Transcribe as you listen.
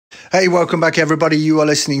Hey, welcome back everybody. You are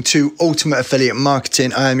listening to Ultimate Affiliate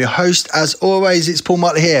Marketing. I am your host. As always, it's Paul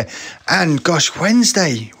Motley here. And gosh,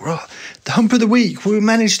 Wednesday, the hump of the week. We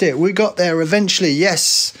managed it. We got there eventually.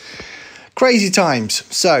 Yes. Crazy times.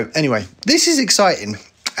 So anyway, this is exciting.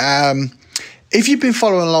 If you've been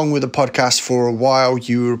following along with the podcast for a while,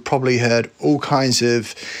 you probably heard all kinds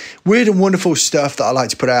of weird and wonderful stuff that I like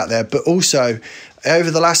to put out there. But also,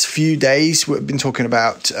 over the last few days, we've been talking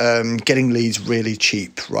about getting leads really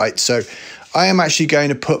cheap, right? So I am actually going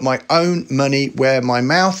to put my own money where my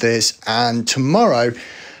mouth is. And tomorrow,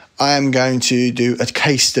 I am going to do a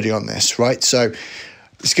case study on this, right? So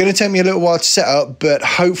it's going to take me a little while to set up, but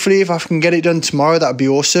hopefully if I can get it done tomorrow, that would be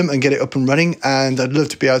awesome and get it up and running. And I'd love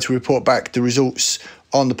to be able to report back the results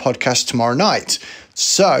on the podcast tomorrow night.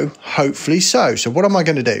 So hopefully so. So what am I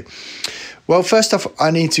going to do? Well, first off,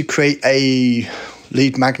 I need to create a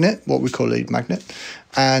lead magnet, what we call a lead magnet.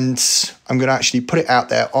 And I'm going to actually put it out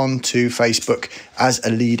there onto Facebook as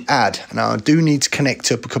a lead ad. Now, I do need to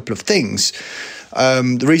connect up a couple of things.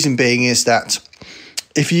 The reason being is that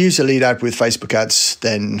if you use a lead ad with Facebook ads,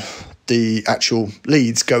 then the actual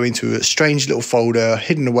leads go into a strange little folder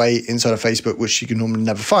hidden away inside of Facebook, which you can normally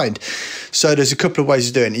never find. So there's a couple of ways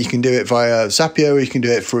of doing it. You can do it via Zapier, or you can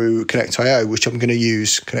do it through Connect.io, which I'm going to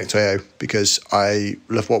use Connect.io because I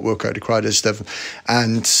love what Wilco de Cry does stuff,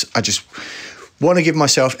 and I just want to give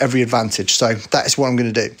myself every advantage. So that is what I'm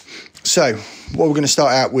going to do. So what we're going to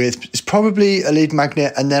start out with is probably a lead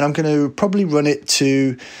magnet, and then I'm going to probably run it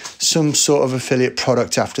to some sort of affiliate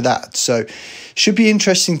product after that. So should be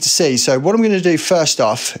interesting to see. So what I'm going to do first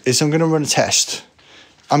off is I'm going to run a test.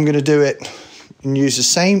 I'm going to do it and use the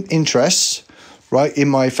same interests, right, in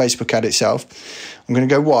my Facebook ad itself. I'm going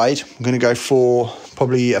to go wide. I'm going to go for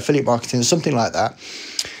probably affiliate marketing or something like that,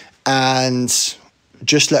 and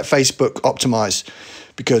just let Facebook optimize,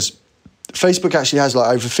 because Facebook actually has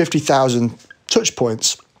like over 50,000 touch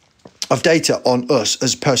points of data on us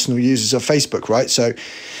as personal users of Facebook, right? So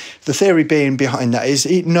the theory being behind that is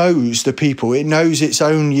it knows the people, it knows its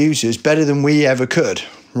own users better than we ever could,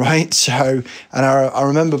 right? So, and I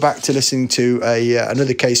remember back to listening to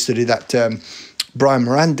another case study that Brian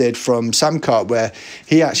Moran did from Samcart, where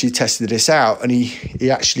he actually tested this out, and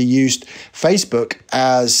he actually used Facebook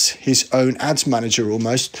as his own ads manager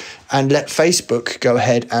almost, and let Facebook go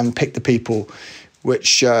ahead and pick the people,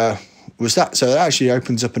 which was that. So it actually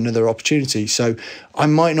opens up another opportunity. So I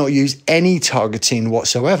might not use any targeting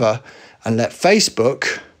whatsoever and let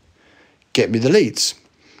Facebook get me the leads,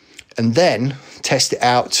 and then test it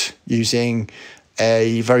out using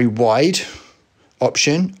a very wide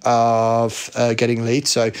option of getting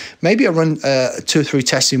leads. So maybe I run 2 or 3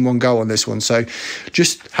 tests in one go on this one. So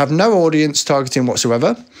just have no audience targeting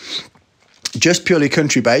whatsoever, just purely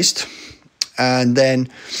country based, and then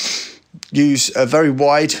use a very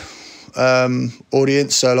wide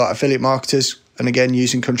audience, so like affiliate marketers, and again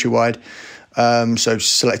using countrywide. So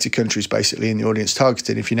selected countries basically in the audience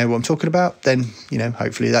targeting. If you know what I'm talking about, then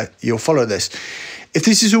hopefully that you'll follow this. If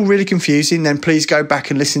this is all really confusing, then please go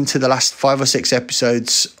back and listen to the last 5 or 6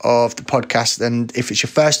 episodes of the podcast. And if it's your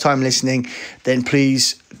first time listening, then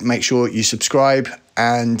please make sure you subscribe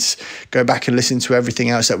and go back and listen to everything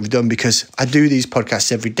else that we've done, because I do these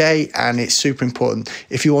podcasts every day, and it's super important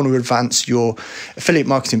if you want to advance your affiliate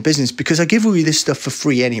marketing business, because I give all you this stuff for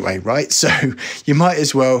free anyway, right? So you might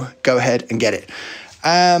as well go ahead and get it.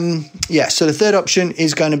 So the third option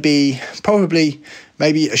is going to be probably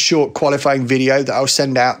maybe a short qualifying video that I'll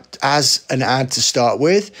send out as an ad to start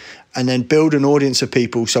with, and then build an audience of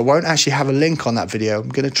people. So I won't actually have a link on that video. I'm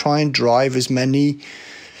going to try and drive as many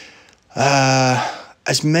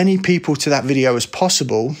people to that video as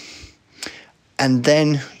possible, and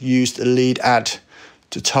then use the lead ad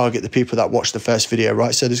to target the people that watch the first video,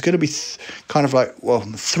 right? So there's going to be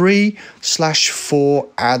 3/4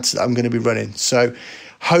 ads that I'm going to be running. So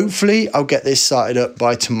hopefully I'll get this started up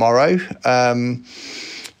by tomorrow. And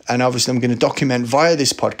obviously I'm going to document via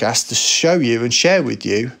this podcast to show you and share with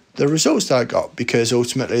you the results that I got, because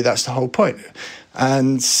ultimately that's the whole point.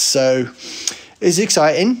 And so it's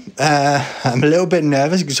exciting. I'm a little bit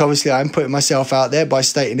nervous because obviously I'm putting myself out there by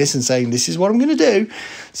stating this and saying this is what I'm going to do.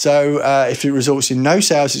 So if it results in no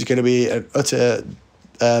sales, it's going to be an utter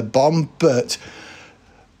bomb. But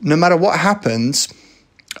no matter what happens,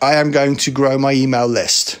 I am going to grow my email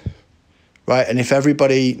list, right? And if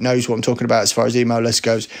everybody knows what I'm talking about as far as email list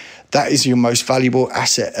goes, that is your most valuable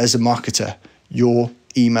asset as a marketer, your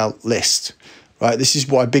email list, right? This is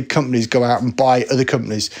why big companies go out and buy other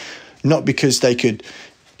companies. Not because they could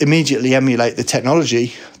immediately emulate the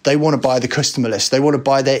technology. They want to buy the customer list. They want to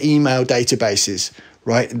buy their email databases,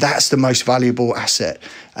 right? That's the most valuable asset.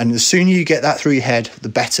 And the sooner you get that through your head, the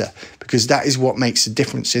better, because that is what makes a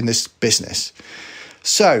difference in this business.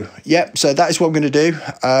 So that is what I'm going to do.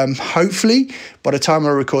 Hopefully, by the time I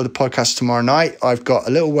record the podcast tomorrow night, I've got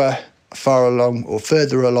a little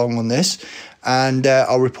further along on this, and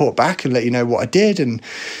I'll report back and let you know what I did and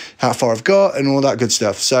how far I've got and all that good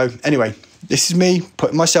stuff. So anyway, this is me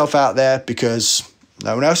putting myself out there because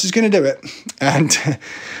no one else is going to do it.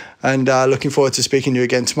 And looking forward to speaking to you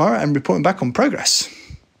again tomorrow and reporting back on progress.